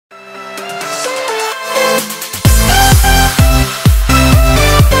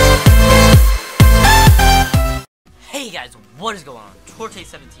What is going on?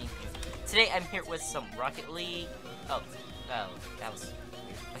 Torte17 here. Today I'm here with some Rocket League. Oh, that was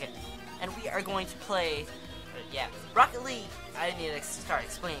weird. Okay, and we are going to play. Yeah, Rocket League. I need to start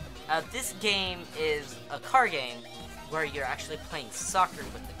explaining. This game is a car game where you're actually playing soccer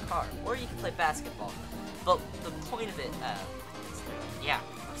with the car, or you can play basketball. But the point of it, yeah,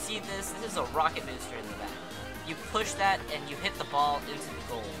 see this? This is a rocket booster in the back. You push that and you hit the ball into the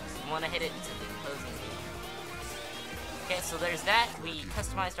goals. You want to hit it into the opposing team. Okay, so there's that. We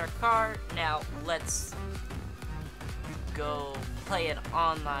customized our car. Now let's go play an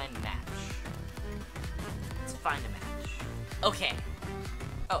online match. Let's find a match. Okay.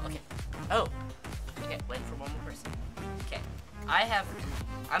 Oh, okay. Oh. Okay, waiting for one more person. Okay.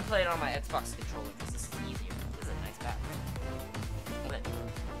 I'm playing on my Xbox controller because this is easier. This is a nice map.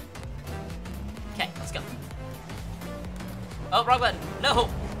 Okay, let's go. Oh, wrong button. No!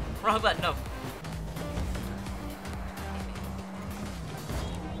 Wrong button, no.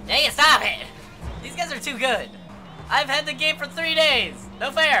 Dang it, stop it! These guys are too good. I've had the game for 3 days. No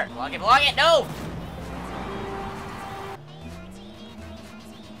fair. Block it, no!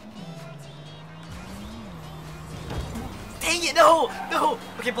 Dang it, no! No!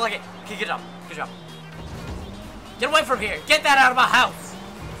 Okay, block it. Okay, good job. Good job. Get away from here. Get that out of my house.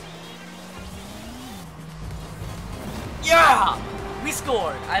 Yeah! We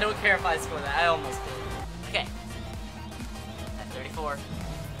scored. I don't care if I score that. I almost did. Okay. At 34.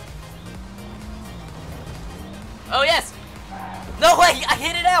 Oh, yes! No way! I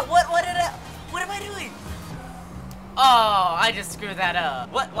hit it out! What am I doing? Oh, I just screwed that up.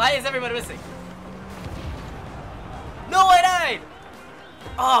 What? Why is everyone missing? No, I died!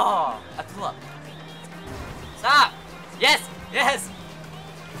 Oh, I blew up. Stop! Yes! Yes!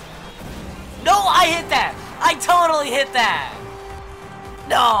 No, I hit that! I totally hit that!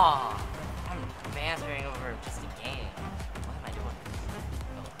 No! I'm mastering over just a game. What am I doing?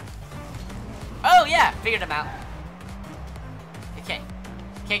 Oh, yeah! Figured him out. Okay.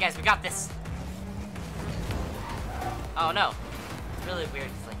 Okay, guys, we got this. Oh, no. It's really weird.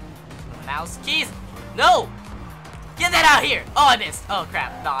 It's like mouse keys. No! Get that out here! Oh, I missed. Oh,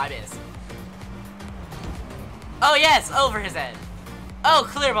 crap. No, I missed. Oh, yes! Over his head. Oh,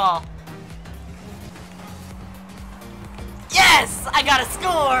 clear ball. Yes! I got a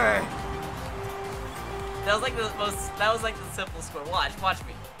score! That was like the simple score. Watch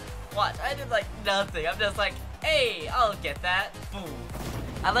me. Watch. I did like nothing. I'm just like, hey, I'll get that. Boom.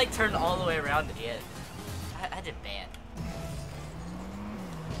 I like turned all the way around to the end. I did bad.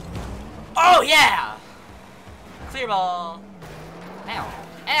 Oh yeah! Clear ball. Ow.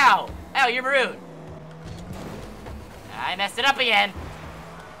 Ow! Ow, you're maroon. I messed it up again.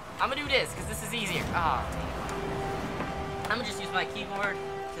 I'm gonna do this, because this is easier. Oh, dang. I'm gonna just use my keyboard,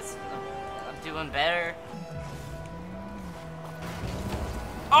 because I'm doing better.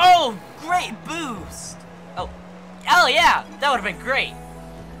 Oh, great boost! Oh yeah, that would have been great.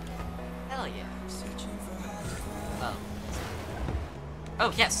 Hell yeah. Oh.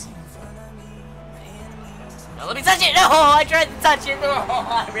 Oh, yes. No, let me touch it! No, I tried to touch it! Oh,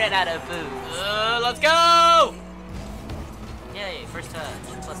 I ran out of food. Let's go! Yay, first touch,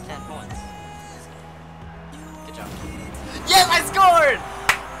 plus 10 points. Good job. Yes, I scored!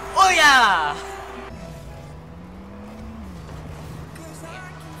 Oh yeah!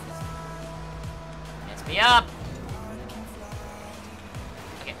 Gets me up.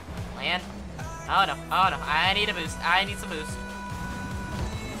 Okay, land. Oh no, I need a boost. I need some boost.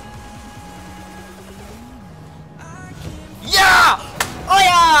 Yeah! Oh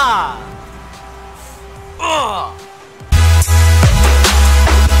yeah! Ugh!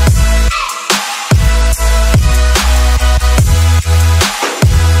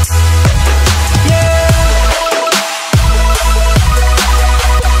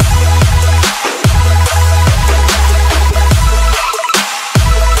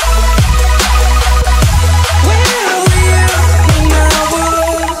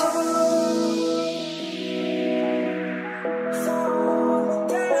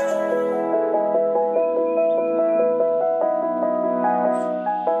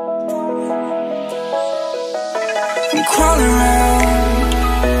 I'm crawling around,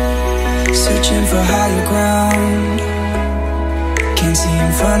 searching for higher ground. Can't see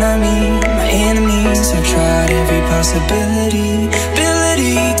in front of me, my enemies. I've tried every possibility,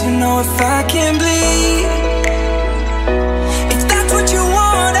 ability to know if I can bleed. If that's what you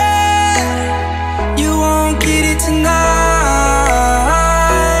wanted, you won't get it tonight.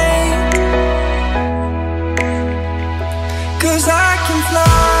 'Cause I can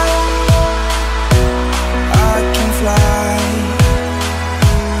fly, I can fly,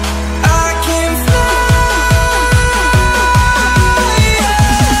 I can fly.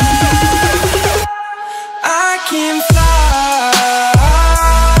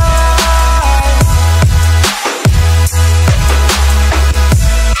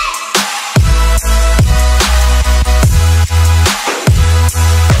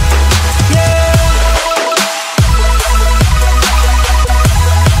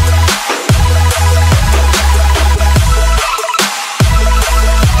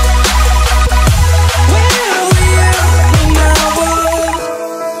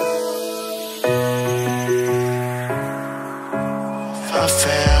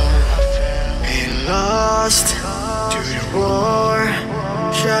 lost to the war,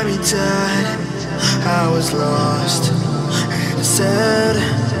 shot me dead. I was lost and sad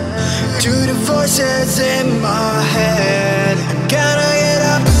to the voices in my head. I'm gonna get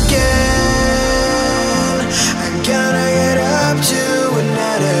up again. I'm gonna get up to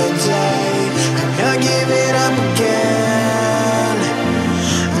another day. I'm not giving up again.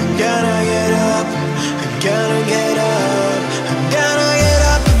 I'm gonna get up. I'm gonna get up. I'm gonna get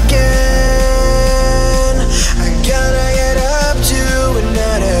up again. I'm gonna get up to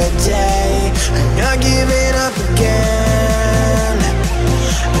another day. I'm not giving up again.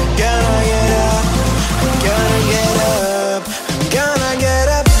 I'm gonna get up. I'm gonna get up. I'm gonna get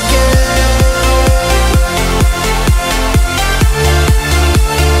up again.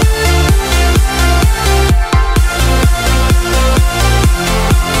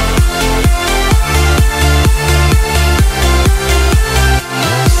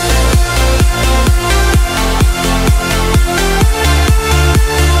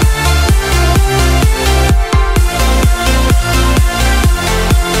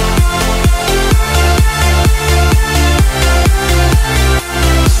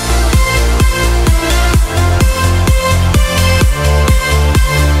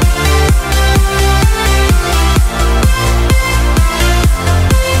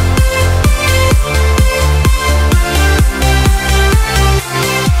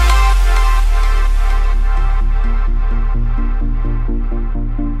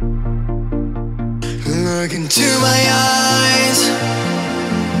 Look into my eyes.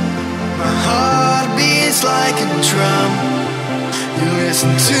 My heart beats like a drum. You listen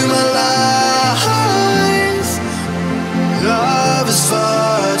to my lies. Love is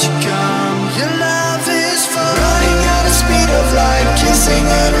far to come. Your love is far. Running at the speed of light, kissing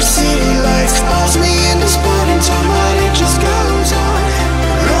under city lights. Calls me in this morning time, but it just goes on.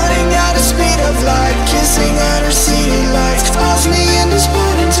 Running at the speed of light, kissing under city lights. Calls me in this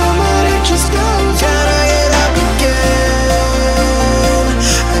morning time, but it just goes on. Gotta get up again.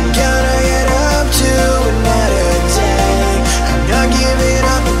 I'm gonna get up to another day. I'm not giving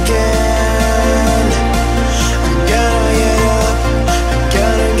up again. I'm gonna get up. I'm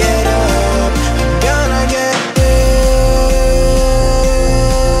gonna get up. I'm gonna get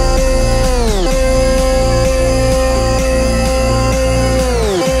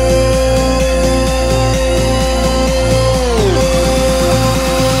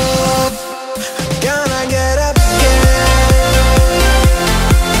gonna get up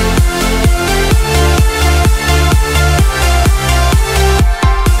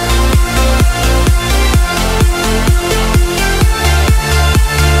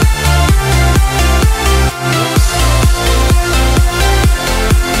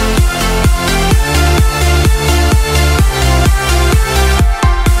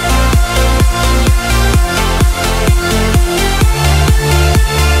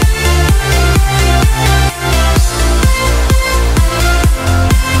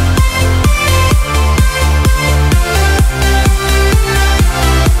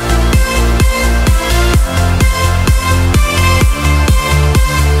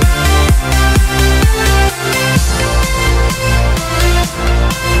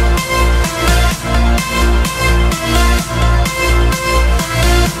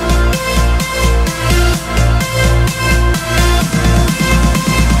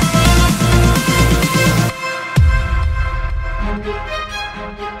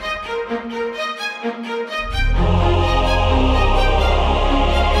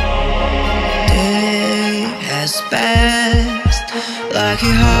day has passed like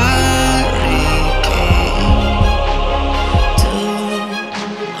a hurricane to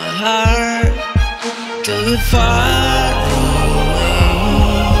my heart, took it far away.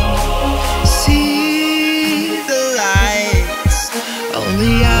 See the lights on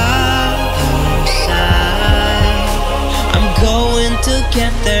the other side. I'm going to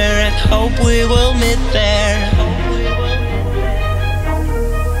get there and hope we will meet there.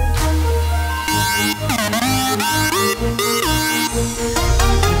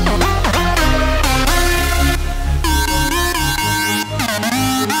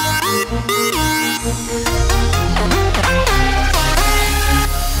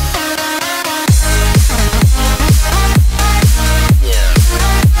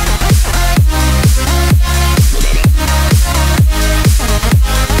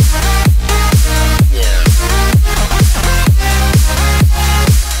 Yeah.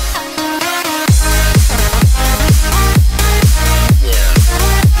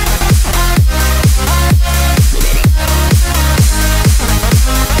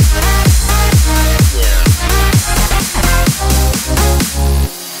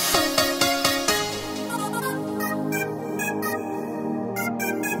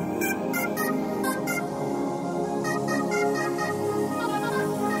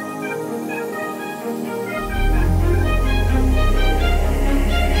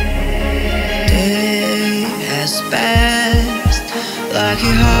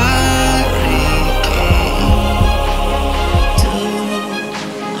 like a hurricane to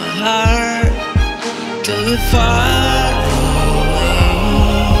my heart, till we far away.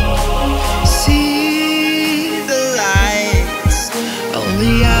 See the lights on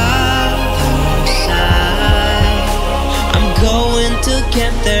the other side. I'm going to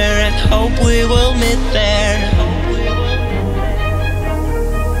get there and hope we will meet there.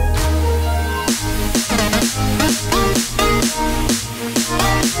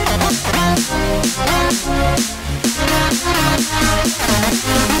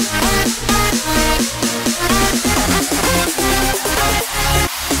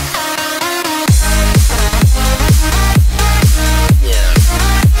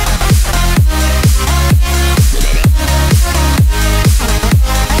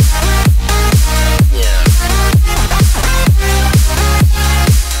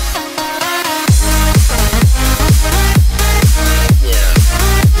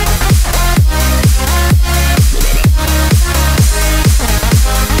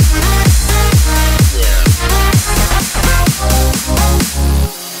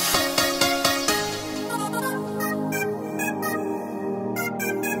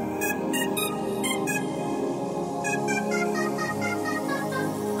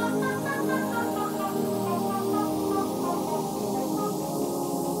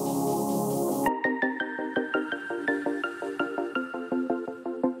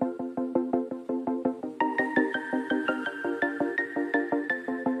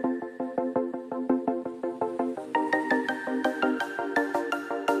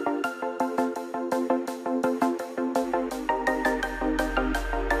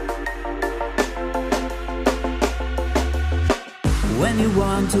 When you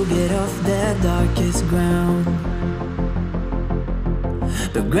want to get off the darkest ground,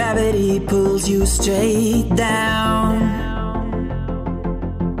 but gravity pulls you straight down.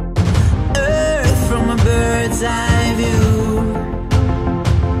 Earth from a bird's eye view.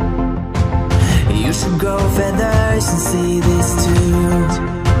 You should grow feathers and see this too.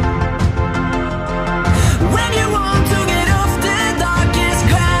 When you want to get off the darkest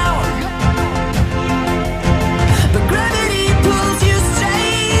ground, but gravity pulls you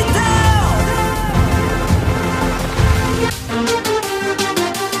straight down.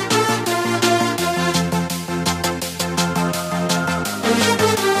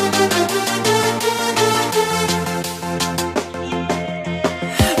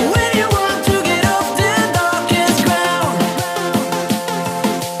 When you want to get off the darkest ground,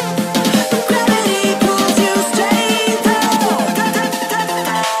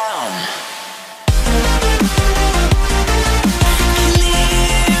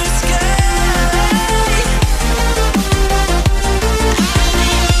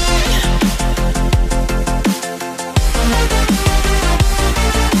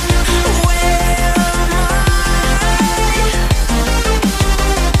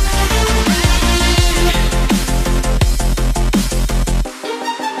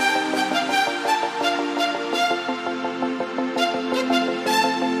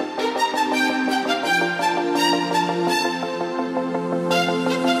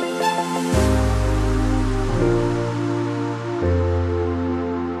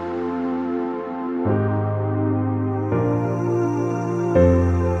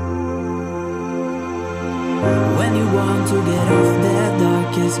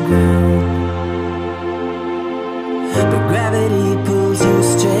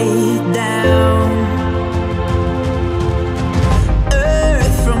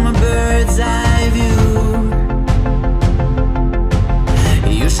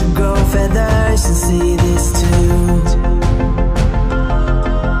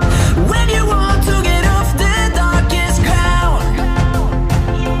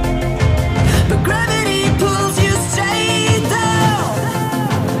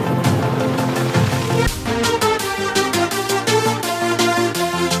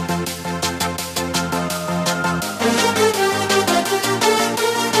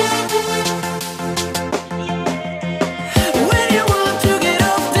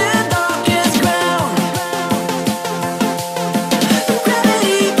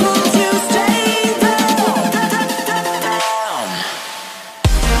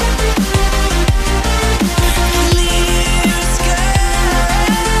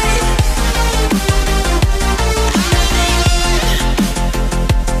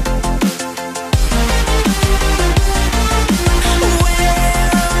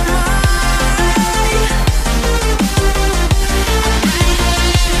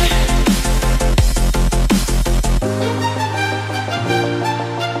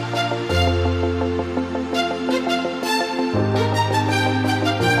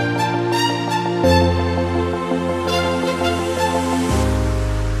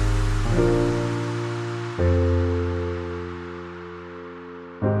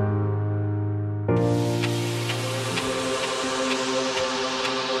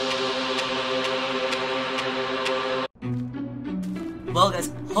 Well,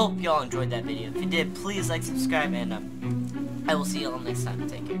 guys, hope y'all enjoyed that video. If you did, please like, subscribe, and I will see y'all next time.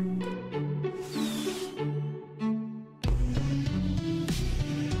 Take care.